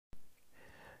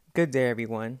Good day,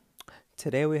 everyone.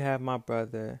 Today we have my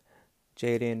brother,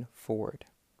 Jaden Ford.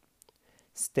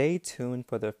 Stay tuned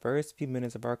for the first few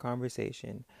minutes of our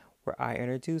conversation where I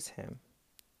introduce him.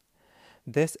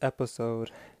 This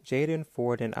episode, Jaden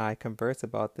Ford and I converse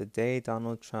about the day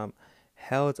Donald Trump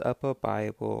held up a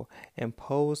Bible and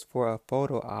posed for a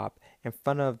photo op in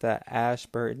front of the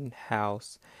Ashburton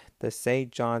House, the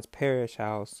St. John's Parish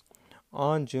House,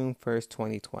 on June 1st,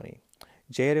 2020.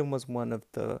 Jaden was one of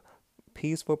the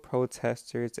peaceful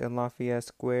protesters in Lafayette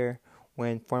Square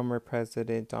when former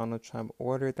President Donald Trump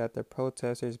ordered that the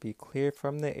protesters be cleared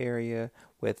from the area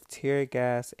with tear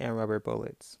gas and rubber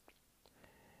bullets.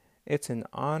 It's an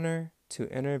honor to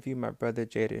interview my brother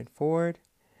Jaden Ford,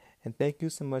 and thank you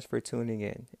so much for tuning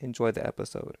in. Enjoy the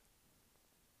episode.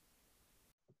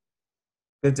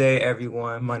 Good day,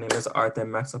 everyone. My name is Arthur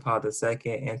Maxapal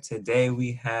II, and today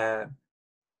we have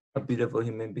a beautiful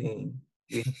human being.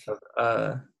 We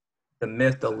have the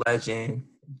myth, the legend,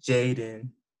 Jaden,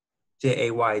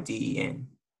 Jayden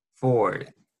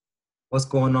Ford. What's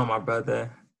going on, my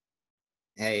brother?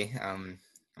 Hey, I'm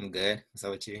good. What's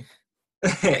up with you?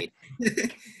 Hey,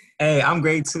 Great. I'm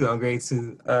great too. I'm great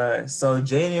too. So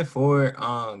Jaden Ford,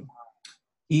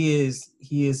 he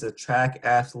is a track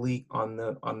athlete on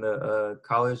the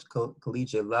college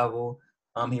collegiate level.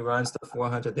 He runs the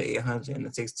 400, the 800, and the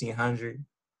 1600.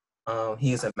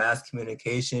 He is a mass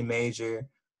communication major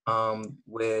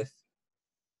with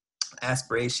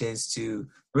aspirations to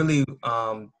really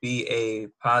be a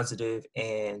positive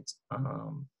and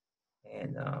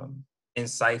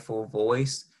insightful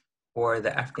voice for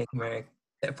the African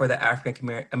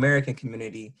American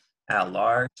community at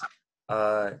large.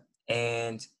 Uh,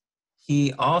 and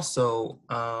he also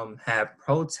had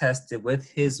protested with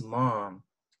his mom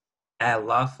at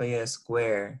Lafayette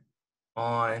Square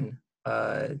on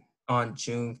uh, on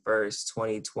June 1st,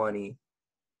 2020.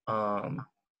 Um,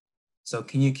 so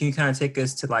can you kind of take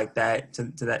us to like that to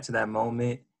that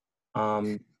moment?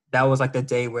 Um, that was like the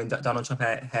day when Donald Trump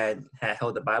had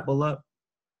held the Bible up.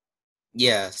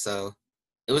 Yeah, so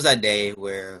it was that day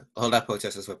where a whole lot of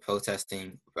protesters were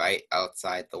protesting right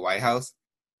outside the White House,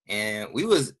 and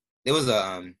there was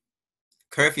a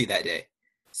curfew that day,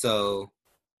 so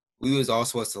we was all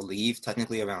supposed to leave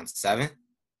technically around 7. A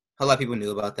whole lot of people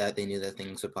knew about that. They knew that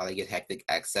things would probably get hectic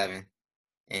at 7,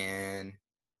 and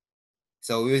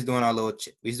so we was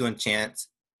doing chants,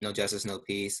 no justice, no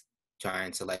peace,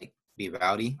 trying to like be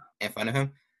rowdy in front of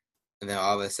him. And then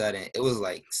all of a sudden it was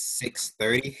like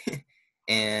 6:30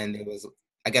 and it was,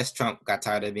 I guess Trump got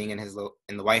tired of being in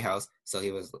the White House, so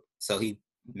he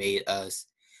made us,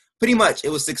 pretty much it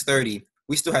was 6:30.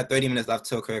 We still had 30 minutes left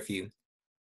till curfew.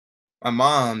 My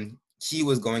mom, she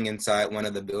was going inside one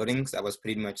of the buildings that was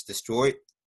pretty much destroyed,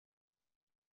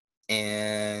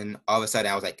 and all of a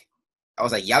sudden I was like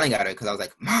yelling at her because I was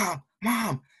like,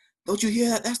 Mom, don't you hear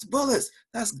that? That's the bullets.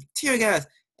 That's tear gas.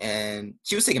 And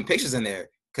she was taking pictures in there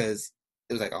because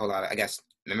it was like a whole lot of, I guess,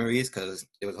 memories, because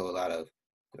there was a whole lot of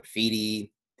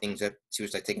graffiti, things that she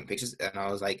was like taking pictures. And I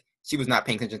was like, she was not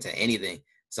paying attention to anything.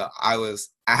 So I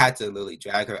had to literally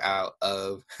drag her out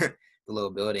of the little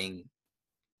building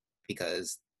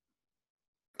because,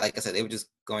 like I said, they were just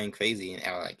going crazy. And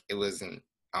I was like, it wasn't,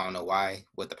 I don't know why,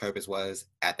 what the purpose was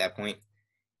at that point.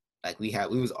 Like we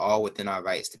was all within our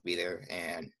rights to be there,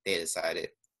 and they decided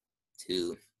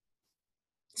to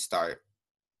start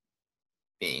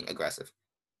being aggressive.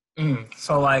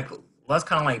 So like let's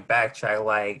kind of like backtrack.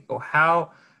 Like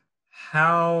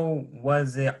how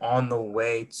was it on the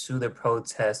way to the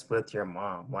protest with your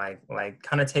mom? Like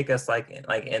kind of take us like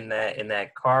in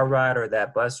that car ride or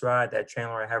that bus ride, that train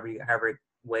ride, however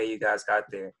way you guys got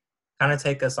there. Kind of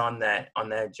take us on that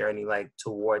journey like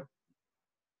toward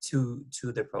to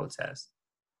the protest.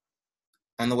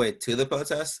 On the way to the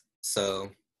protest,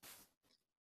 so,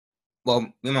 well,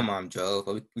 me and my mom drove,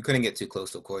 but we couldn't get too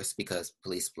close, of course, because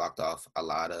police blocked off a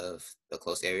lot of the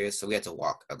close areas. So we had to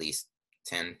walk at least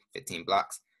 10, 15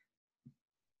 blocks.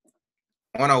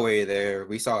 On our way there,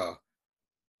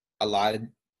 a lot of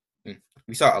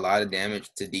we saw a lot of damage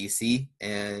to DC,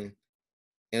 and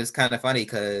it was kind of funny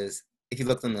because if you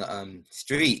looked on the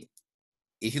street,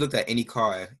 if you looked at any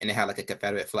car and it had like a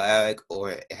Confederate flag or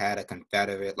it had a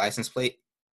Confederate license plate,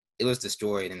 it was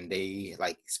destroyed, and they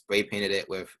like spray painted it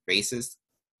with racist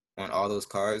on all those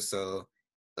cars. So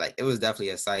like it was definitely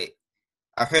a sight.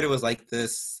 I've heard it was like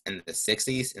this in the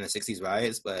 '60s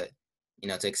riots, but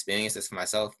to experience this for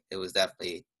myself, it was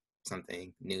definitely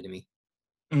something new to me.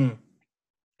 Mm.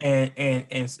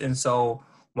 And so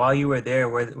while you were there,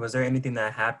 was there anything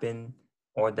that happened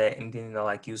or that anything that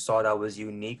like you saw that was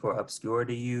unique or obscure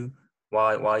to you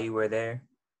while you were there?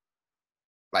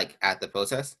 Like at the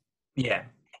protest. Yeah.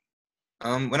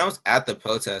 When I was at the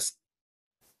protest,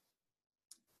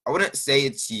 I wouldn't say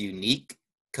it's unique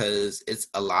because it's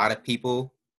a lot of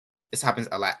people. This happens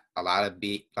a lot. A lot of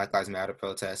Black Lives Matter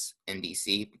protests in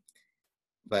DC,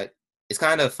 but it's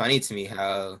kind of funny to me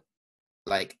how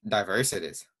like diverse it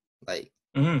is. Like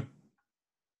Mm-hmm.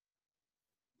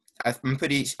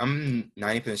 I'm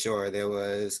 90% sure there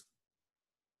was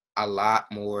a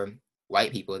lot more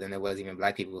white people than there was even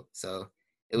black people. So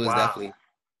it was Wow. definitely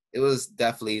it was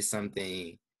definitely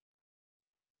something.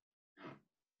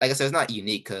 Like I said, it's not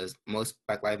unique because most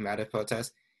Black Lives Matter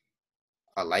protests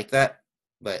are like that,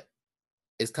 but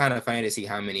it's kind of funny to see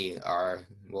how many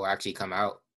will actually come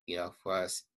out, for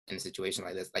us in a situation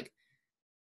like this. Like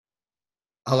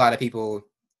a lot of people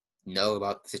know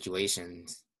about the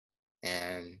situations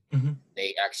and Mm-hmm.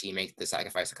 they actually make the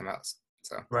sacrifice to come out.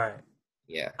 So Right.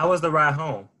 yeah. How was the ride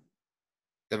home?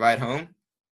 The ride home?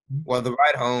 Well, the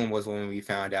ride home was when we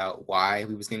found out why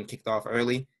we was getting kicked off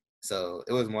early. So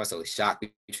it was more so shock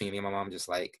between me and my mom, just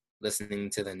like listening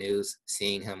to the news,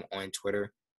 seeing him on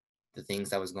Twitter, the things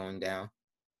that was going down.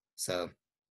 So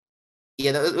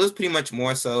yeah, it was pretty much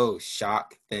more so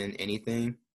shock than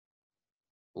anything.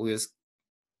 We was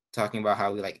talking about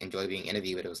how we like enjoy being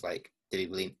interviewed. It was like,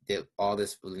 did all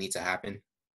this really need to happen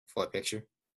for a picture?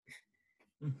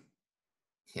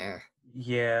 Yeah.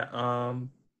 Yeah.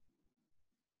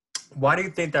 Why do you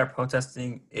think that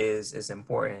protesting is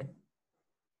important?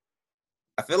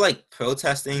 I feel like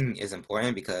protesting is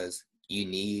important because you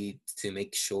need to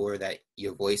make sure that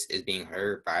your voice is being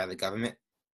heard by the government.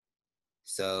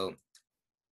 So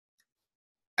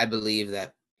I believe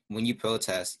that when you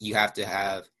protest, you have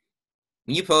to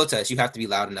be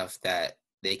loud enough that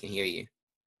they can hear you.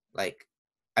 Like,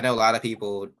 I know a lot of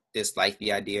people dislike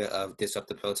the idea of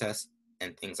disruptive protests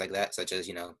and things like that, such as,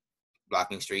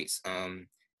 blocking streets,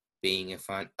 being in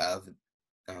front of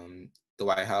um, the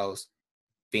White House,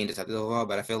 being disruptive overall.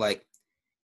 But I feel like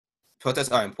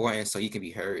protests are important so you can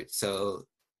be heard. So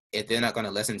if they're not going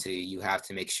to listen to you, you have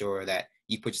to make sure that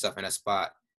you put yourself in a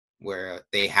spot where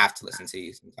they have to listen to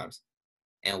you sometimes.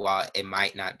 And while it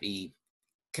might not be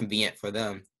convenient for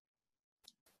them,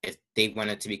 if they want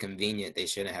it to be convenient, they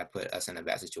shouldn't have put us in a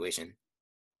bad situation.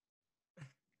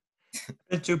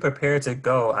 Did you prepare to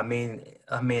go? I mean,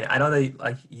 I know that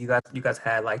like you guys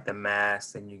had like the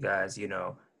mask and you guys,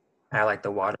 had like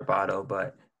the water bottle,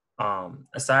 but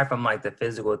aside from like the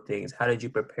physical things, how did you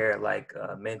prepare like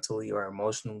mentally or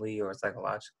emotionally or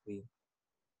psychologically?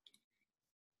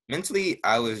 Mentally, mentally,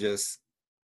 I was just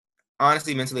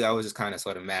kind of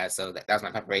sort of mad. So that was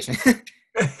my preparation.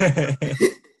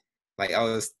 Like I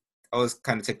was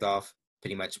kind of ticked off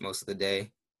pretty much most of the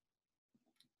day,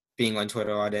 being on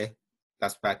Twitter all day.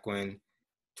 That's back when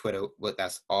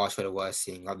that's all Twitter was,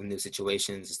 seeing all the new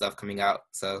situations and stuff coming out.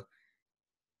 So,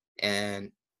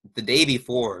 and the day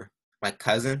before, my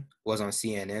cousin was on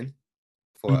CNN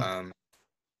for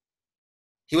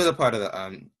he was a part of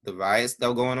the riots that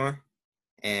were going on,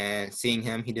 and seeing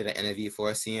him, he did an interview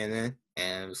for CNN,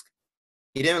 and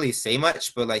he didn't really say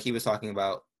much, but like he was talking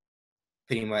about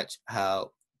pretty much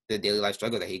how the daily life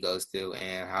struggle that he goes through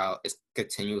and how it's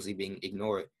continuously being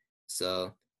ignored.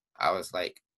 So I was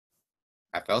like,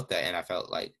 I felt that, and I felt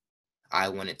like I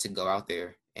wanted to go out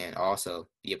there and also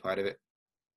be a part of it.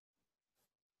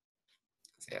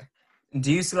 So, yeah,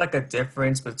 Do you see like a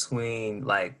difference between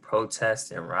like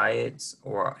protests and riots,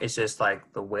 or it's just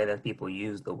like the way that people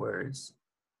use the words?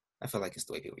 I feel like it's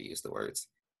the way people use the words.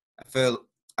 I feel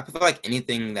I feel like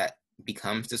anything that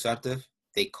becomes disruptive,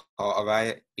 they call a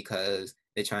riot because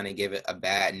they're trying to give it a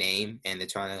bad name and they're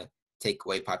trying to take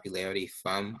away popularity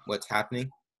from what's happening.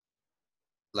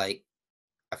 Like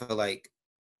I feel like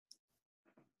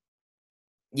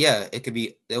yeah, it could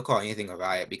be they'll call anything a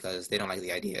riot because they don't like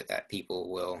the idea that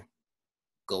people will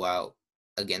go out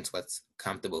against what's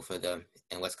comfortable for them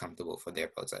and what's comfortable for their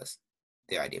protest,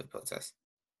 their idea of protest.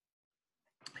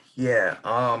 Yeah.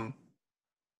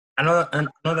 I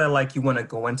know that like you want to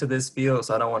go into this field,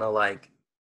 so I don't want to like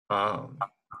um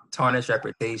tarnish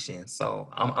reputation. So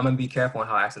I'm gonna be careful on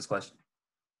how I ask this question.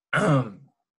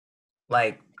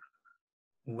 Like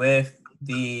with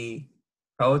the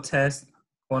protests,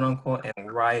 quote unquote,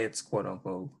 and riots, quote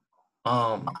unquote.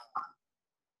 Um,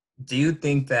 do you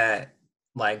think that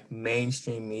like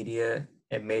mainstream media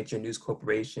and major news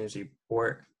corporations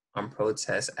report on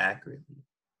protests accurately?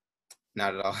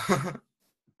 Not at all.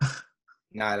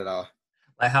 Not at all.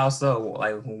 Like how so?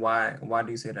 Like why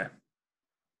do you say that?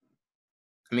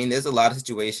 I mean, there's a lot of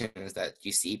situations that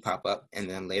you see pop up, and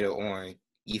then later on,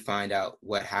 you find out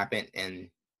what happened and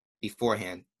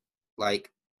beforehand.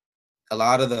 Like a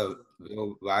lot of the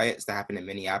real riots that happened in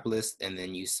Minneapolis, and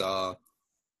then you saw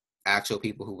actual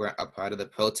people who weren't a part of the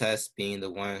protest being the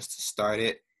ones to start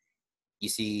it. You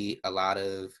see a lot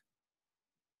of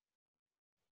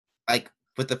like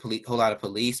with the police, whole lot of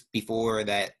police before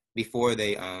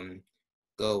they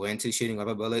go into shooting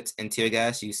rubber bullets and tear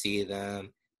gas. You see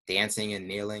them dancing and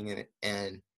kneeling,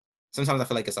 and sometimes I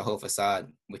feel like it's a whole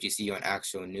facade, which you see on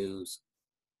actual news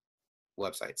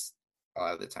websites a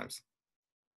lot of the times.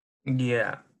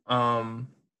 Yeah.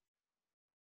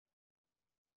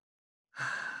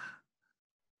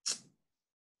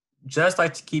 Just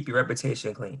like to keep your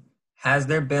reputation clean. Has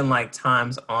there been like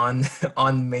times on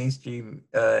on mainstream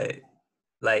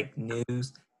like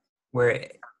news where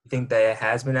you think that it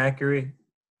has been accurate?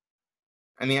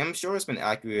 I mean, I'm sure it's been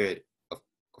accurate,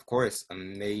 of course.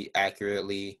 They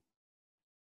accurately.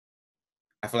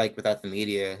 I feel like without the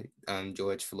media,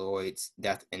 George Floyd's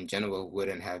death in general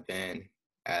wouldn't have been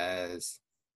as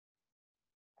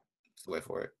what's the word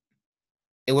for it.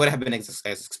 It would have been as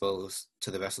exposed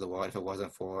to the rest of the world if it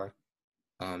wasn't for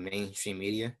mainstream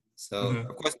media. So Mm-hmm.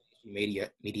 of course,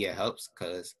 media helps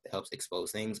because it helps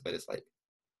expose things, but it's like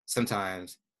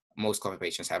sometimes most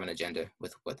corporations have an agenda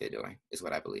with what they're doing, is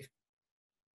what I believe.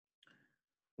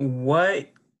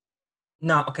 What?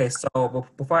 No, okay. So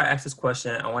before I ask this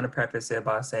question, I want to preface it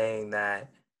by saying that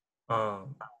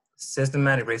um,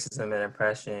 systematic racism and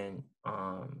oppression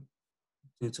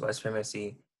due to white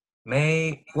supremacy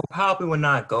probably will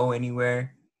not go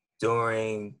anywhere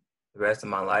during the rest of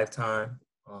my lifetime.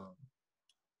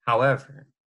 However,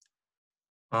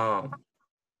 um,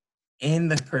 in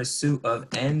the pursuit of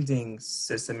ending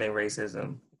systemic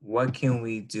racism, what can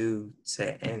we do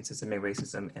to end systemic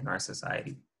racism in our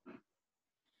society?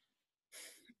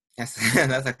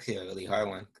 That's actually a really hard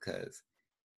one because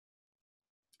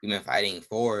we've been fighting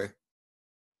for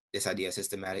this idea of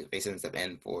systematic racism to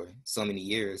end for so many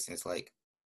years. And it's like,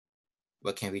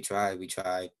 what can we try? We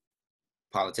try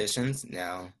politicians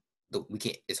now. We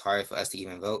can't. It's hard for us to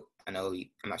even vote. I know.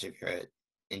 I'm not sure if you heard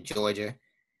in Georgia,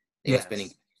 they were spending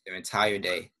Yes, their entire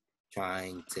day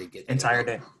trying to get them to entire vote.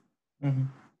 day. Mm-hmm. And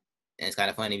it's kind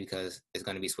of funny because it's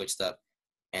going to be switched up,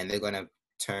 and they're going to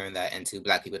turn that into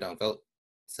Black people don't vote.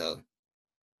 So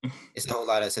it's a whole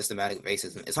lot of systematic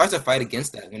racism. It's hard to fight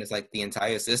against that when it's like the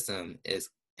entire system is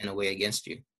in a way against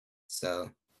you. So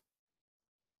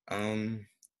I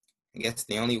guess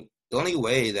the only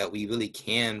way that we really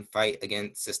can fight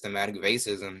against systematic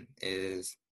racism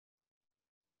is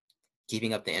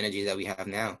keeping up the energy that we have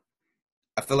now.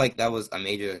 I feel like that was a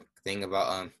major thing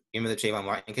about remember the Trayvon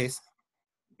Martin case?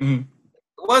 Mm-hmm.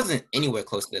 It wasn't anywhere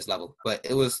close to this level, but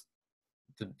it was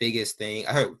the biggest thing.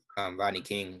 I heard Rodney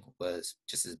King was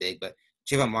just as big, but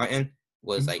Trayvon Martin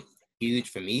was like huge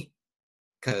for me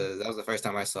because that was the first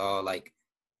time I saw like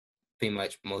pretty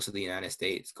much most of the United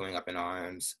States going up in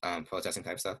arms, protesting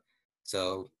type stuff.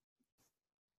 So,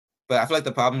 but I feel like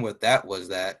the problem with that was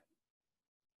that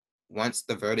once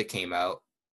the verdict came out,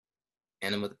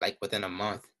 and like within a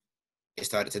month, it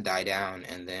started to die down,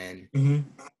 and then Mm-hmm.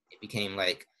 it became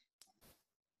like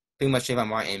pretty much Trayvon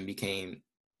Martin became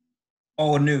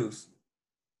Old news.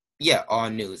 all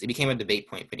news. It became a debate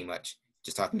point pretty much,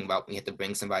 just talking about we had to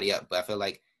bring somebody up. But I feel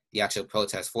like the actual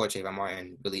protest for Trayvon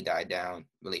Martin really died down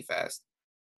really fast.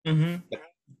 Mm-hmm. But,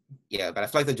 yeah, but I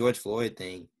feel like the George Floyd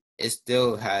thing, it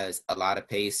still has a lot of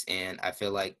pace, and I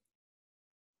feel like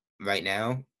right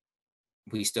now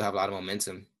we still have a lot of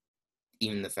momentum.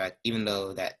 Even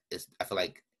though that is, I feel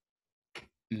like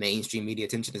mainstream media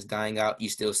attention is dying out, you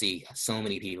still see so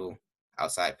many people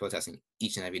outside protesting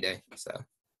each and every day. So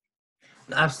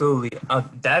Absolutely.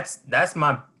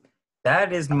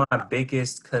 That is my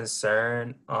biggest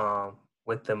concern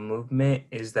with the movement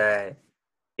is that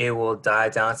it will die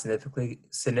down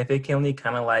significantly,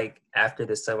 kind of like after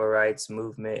the civil rights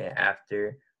movement and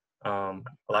after a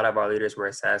lot of our leaders were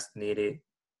assassinated.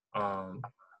 Um,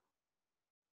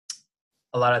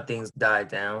 a lot of things died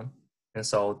down, and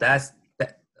so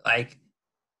like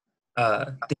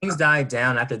things died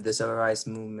down after the civil rights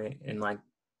movement in like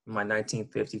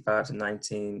 1955 to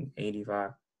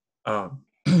 1985. Um,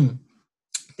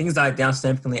 things died down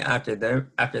significantly after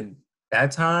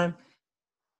that time.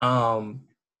 Um,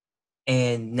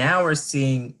 and now we're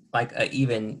seeing like a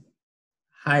even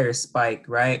higher spike,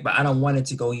 right? But I don't want it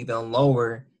to go even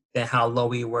lower than how low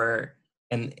we were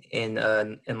in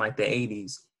like the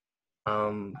 80s.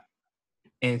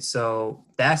 And so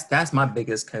that's my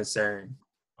biggest concern,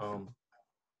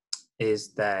 is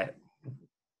that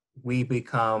we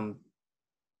become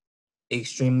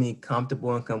extremely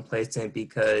comfortable and complacent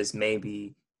because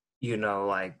maybe,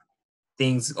 like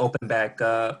things open back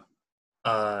up,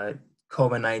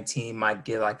 COVID-19 might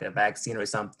get like a vaccine or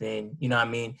something, you know what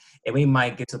I mean? And we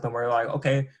might get to the point where like,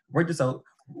 okay,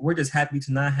 we're just happy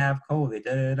to not have COVID,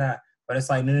 da da da. But it's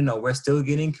like, no, we're still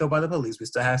getting killed by the police. We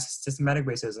still have systematic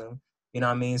racism. You know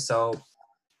what I mean? So,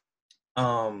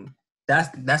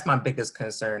 that's my biggest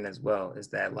concern as well, is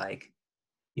that, like,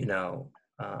 you know,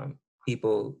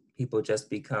 people just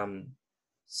become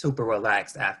super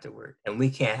relaxed afterward, and we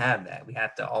can't have that. We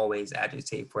have to always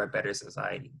agitate for a better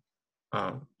society.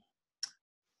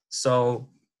 So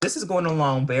this is going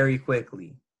along very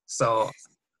quickly. So,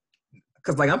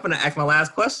 because like I'm gonna ask my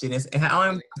last question, it's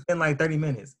I'm in like 30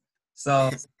 minutes. So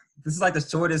this is like the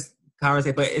shortest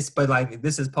conversation, but like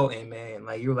this is potent, man.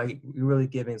 Like you're really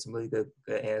giving some really good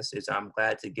answers. I'm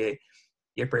glad to get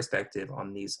your perspective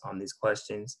on these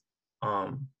questions.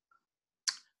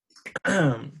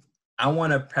 I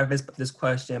want to preface this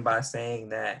question by saying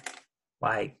that,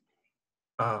 like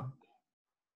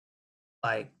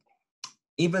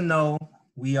even though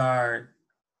we are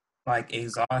like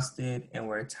exhausted and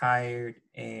we're tired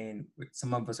and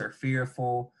some of us are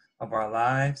fearful of our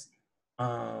lives,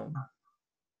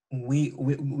 we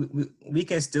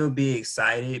can still be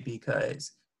excited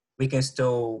because we can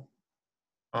still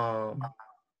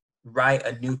write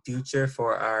a new future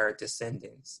for our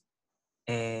descendants.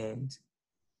 And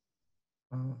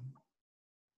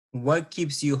what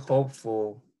keeps you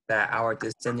hopeful that our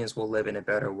descendants will live in a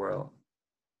better world?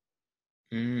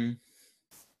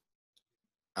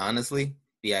 Honestly,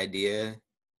 the idea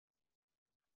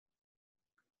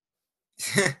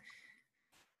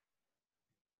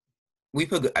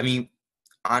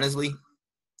honestly,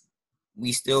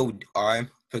 we still are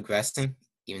progressing,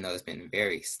 even though it's been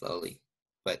very slowly.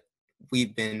 But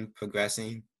we've been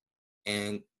progressing,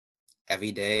 and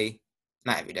every day,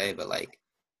 not every day, but like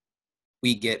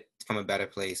we get from a better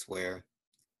place where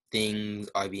things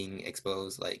are being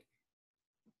exposed. Like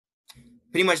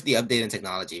pretty much the update in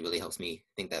technology really helps me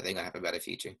think that they're gonna have a better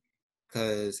future.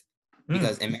 Because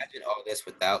imagine all this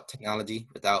without technology,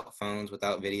 without phones,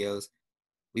 without videos,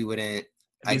 we wouldn't.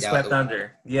 Be swept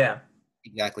under. Yeah.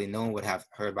 Exactly. No one would have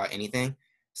heard about anything.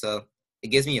 So it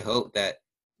gives me hope that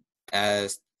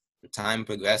as time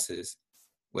progresses,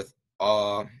 with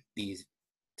all these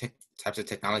types of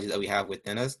technology that we have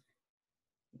within us,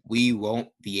 we won't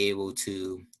be able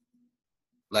to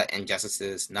let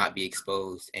injustices not be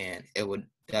exposed, and it would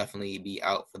definitely be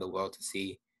out for the world to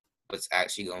see what's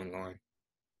actually going on.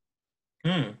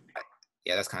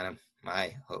 Yeah, that's kind of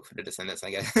my hope for the descendants,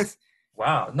 I guess.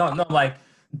 Wow. No, like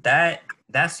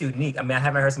that's unique. I mean, I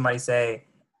haven't heard somebody say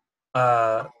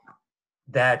that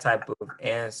type of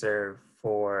answer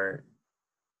for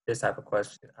this type of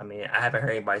question. I mean, I haven't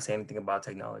heard anybody say anything about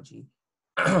technology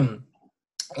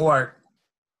or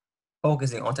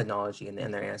focusing on technology in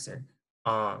their answer.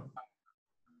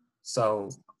 So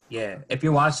yeah, if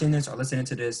you're watching this or listening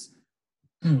to this,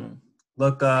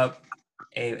 look up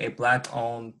a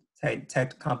Black-owned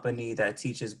tech company that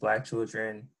teaches Black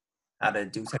children how to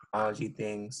do technology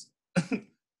things,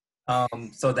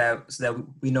 so that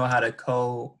we know how to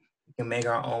code, we can make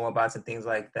our own robots and things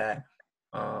like that.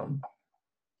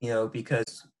 You know,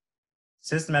 because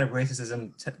systematic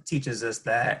racism teaches us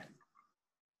that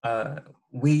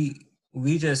we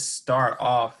just start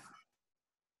off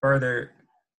further,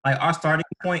 like our starting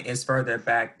point is further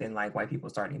back than like white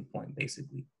people's starting point.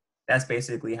 Basically, that's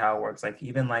basically how it works. Like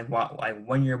even like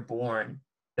when you're born,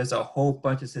 there's a whole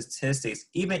bunch of statistics.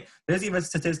 There's even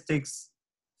statistics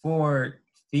for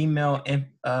female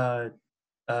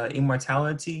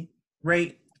immortality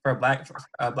rate for black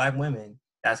women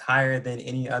that's higher than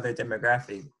any other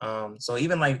demographic. So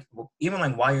even like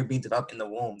while you're being developed in the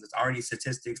womb, there's already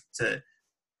statistics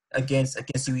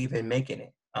against you even making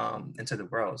it into the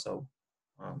world. So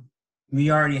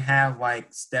we already have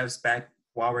like steps back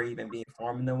while we're even being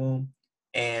formed in the womb,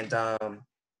 and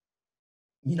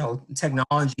you know,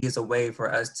 technology is a way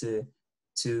for us to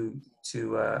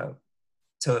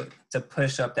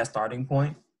push up that starting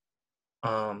point.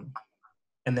 And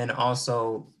then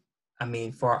also, I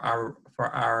mean, for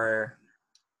our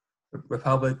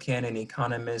Republican and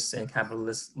economists and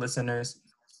capitalist listeners,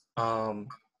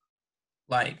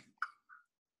 like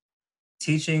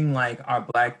teaching like our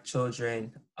Black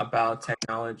children about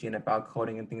technology and about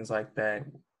coding and things like that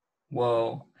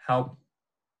will help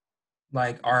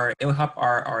it will help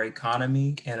our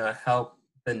economy, and it'll help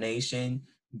the nation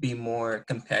be more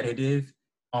competitive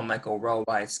on like a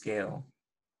worldwide scale.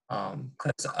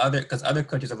 Because other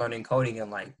countries are learning coding in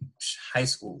like high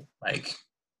school, like,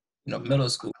 you know, middle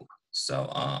school. So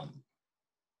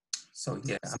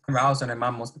yeah, I remember I was learning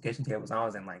my multiplication tables when I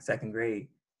was in like second grade.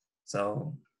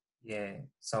 So yeah,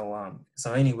 so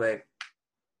anyway,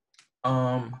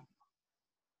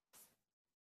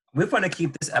 we're going to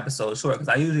keep this episode short because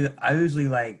I usually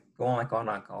like go on like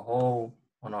a whole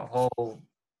on a whole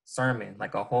sermon,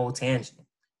 like a whole tangent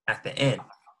at the end.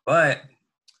 But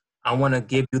I want to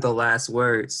give you the last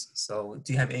words. So,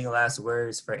 do you have any last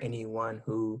words for anyone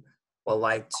who would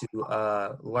like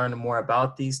to learn more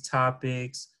about these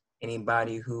topics?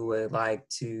 Anybody who would like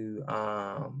to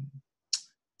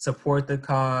support the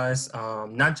cause,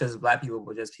 not just Black people,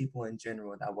 but just people in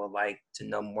general that would like to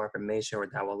know more information or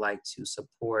that would like to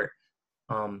support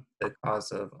the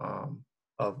cause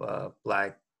of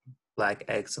Black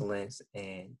excellence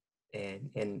and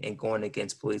going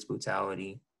against police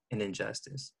brutality and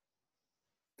injustice.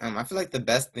 I feel like the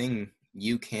best thing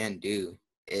you can do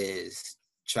is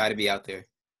try to be out there.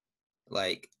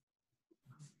 Like,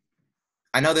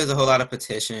 I know there's a whole lot of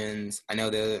petitions. I know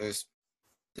there's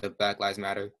the Black Lives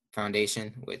Matter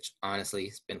Foundation, which honestly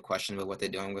has been questionable what they're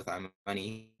doing with our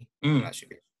money. I'm not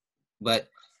sure. But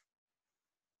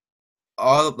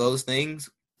all of those things,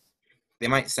 they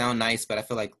might sound nice, but I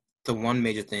feel like the one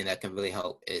major thing that can really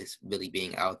help is really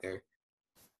being out there.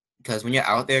 Because when you're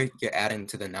out there, you're adding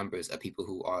to the numbers of people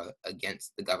who are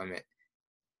against the government.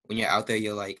 When you're out there,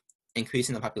 you're like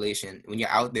increasing the population. When you're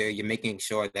out there, you're making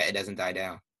sure that it doesn't die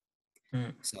down.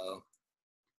 So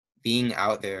being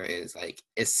out there is like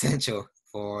essential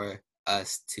for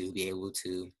us to be able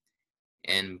to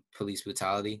end police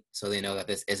brutality. So they know that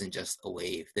this isn't just a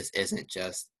wave. This isn't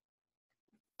just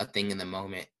a thing in the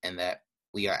moment, and that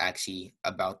we are actually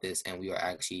about this and we are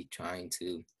actually trying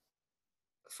to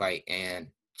fight and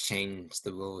change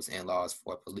the rules and laws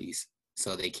for police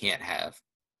so they can't have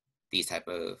these type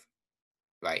of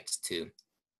rights to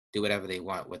do whatever they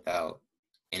want without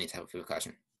any type of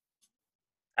repercussion.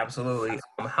 Absolutely.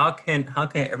 How can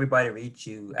everybody reach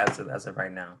you as of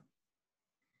right now?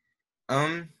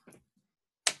 I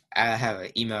have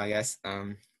an email, I guess.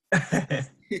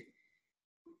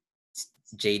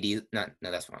 JD, no,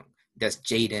 that's wrong. That's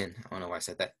Jaden. I don't know why I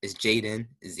said that. It's Jaden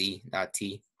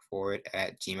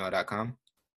z.t.forward@gmail.com.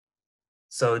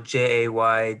 So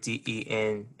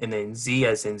JAYDEN and then Z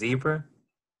as in zebra?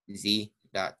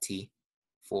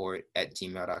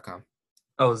 z.t.forward@gmail.com.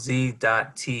 Oh,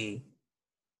 Z.T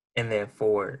and then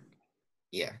forward.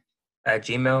 Yeah. At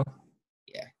Gmail?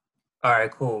 Yeah. All right,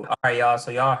 cool. All right, y'all.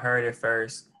 So y'all heard it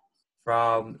first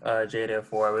from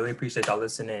Jaden4. I really appreciate y'all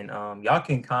listening. Y'all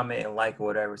can comment and like or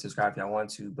whatever, subscribe if y'all want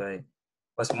to, but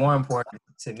what's more important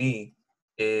to me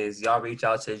is y'all reach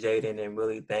out to Jaden and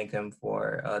really thank him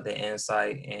for the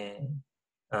insight and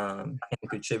him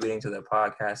contributing to the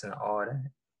podcast and all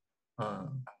that.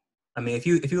 I mean, if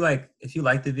you like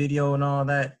the video and all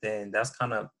that, then that's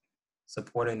kind of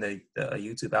supporting the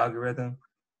YouTube algorithm.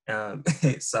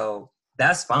 So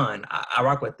that's fine. I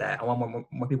rock with that. I want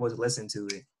more people to listen to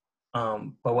it.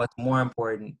 But what's more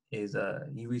important is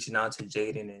you reaching out to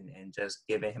Jaden and just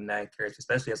giving him that encouragement,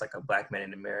 especially as like a Black man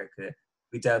in America.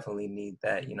 We definitely need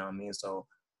that, you know what I mean? So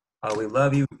we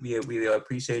love you. We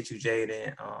appreciate you,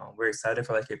 Jaden. We're excited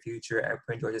for like your future at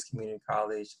Prince George's Community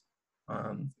College.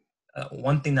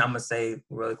 One thing that I'm gonna say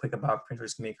really quick about Prince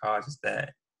George's Community College is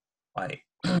that like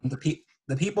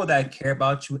the people that care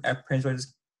about you at Prince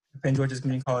George's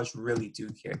Community College really do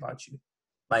care about you.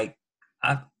 Like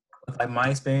my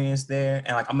experience there,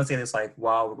 and like I'm gonna say this like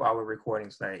while we're recording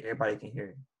so that everybody can hear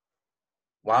it.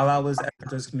 While I was at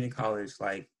Prince George's Community College,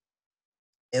 like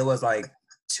it was like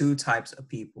two types of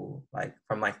people, like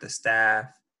from like the staff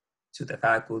to the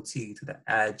faculty to the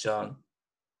adjunct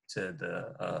to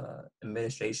the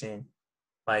administration.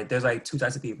 Like there's like two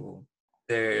types of people.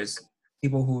 There's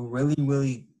people who really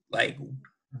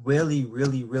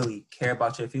care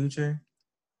about your future,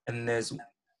 and there's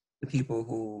the people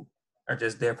who are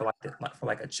just there for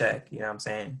like a check, you know what I'm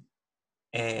saying?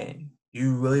 And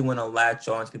you really want to latch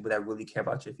on to people that really care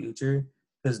about your future,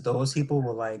 because those people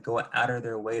will like go out of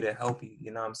their way to help you,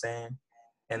 you know what I'm saying?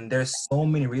 And there's so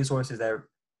many resources that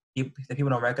people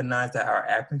don't recognize that are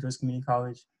at Prince George's Community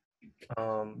College.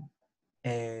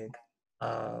 And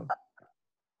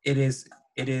it is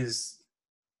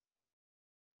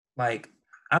like,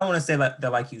 I don't want to say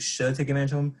that like you should take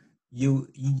advantage of them. You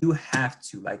have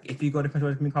to, like, if you go to Prince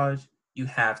George's Community College, you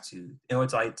have to in order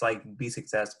to like be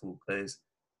successful, because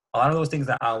a lot of those things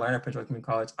that I learned at Prince George's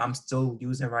Community College, I'm still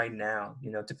using right now,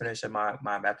 you know, to finish up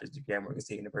my bachelor's degree at Morgan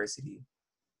State University.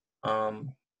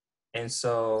 And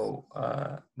so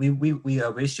we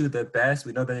wish you the best.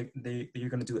 We know that you're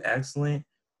going to do excellent.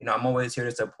 You know, I'm always here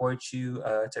to support you,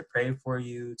 to pray for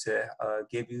you, to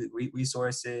give you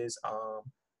resources,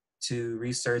 to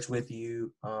research with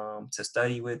you, to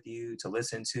study with you, to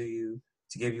listen to you,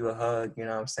 to give you a hug. You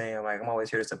know what I'm saying? Like, I'm always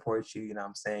here to support you. You know what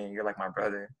I'm saying? You're like my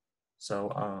brother.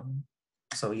 So,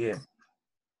 so yeah.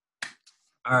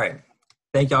 All right.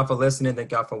 Thank y'all for listening.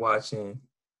 Thank y'all for watching.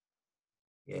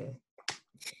 Yeah.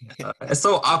 It's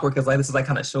so awkward because like this is like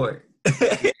kind of short.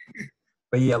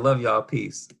 But yeah, I love y'all.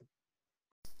 Peace.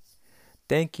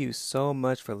 Thank you so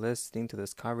much for listening to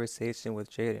this conversation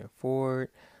with Jaden Ford.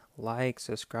 Like,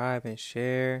 subscribe, and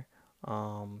share.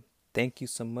 Thank you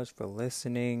so much for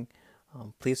listening.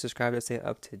 Please subscribe to stay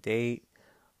up to date.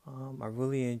 I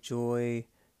really enjoy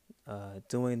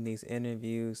doing these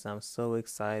interviews. I'm so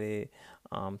excited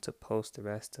to post the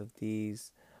rest of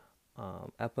these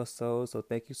episodes. So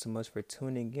thank you so much for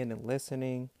tuning in and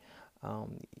listening.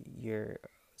 Your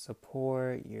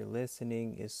support, your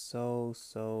listening is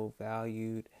so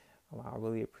valued. I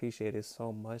really appreciate it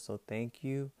so much. So thank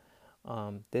you.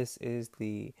 This is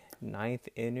the 9th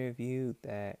interview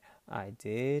that I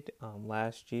did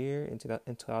last year in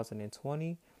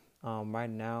 2020. Right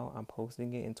now, I'm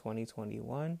posting it in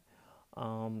 2021.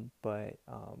 But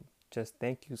just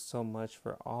thank you so much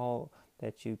for all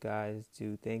that you guys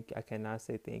do. I cannot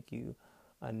say thank you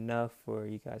enough for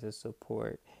you guys'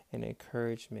 support and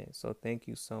encouragement. So thank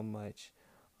you so much.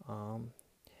 Um,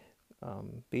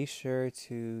 be sure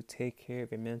to take care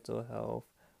of your mental health.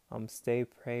 Stay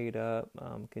prayed up.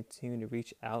 Continue to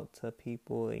reach out to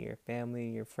people in your family,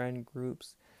 your friend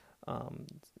groups. Um,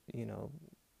 you know,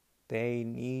 they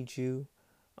need you,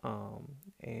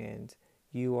 and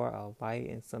you are a light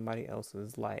in somebody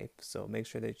else's life. So make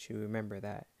sure that you remember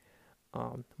that.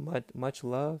 Much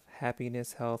love,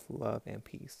 happiness, health, love, and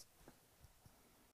peace.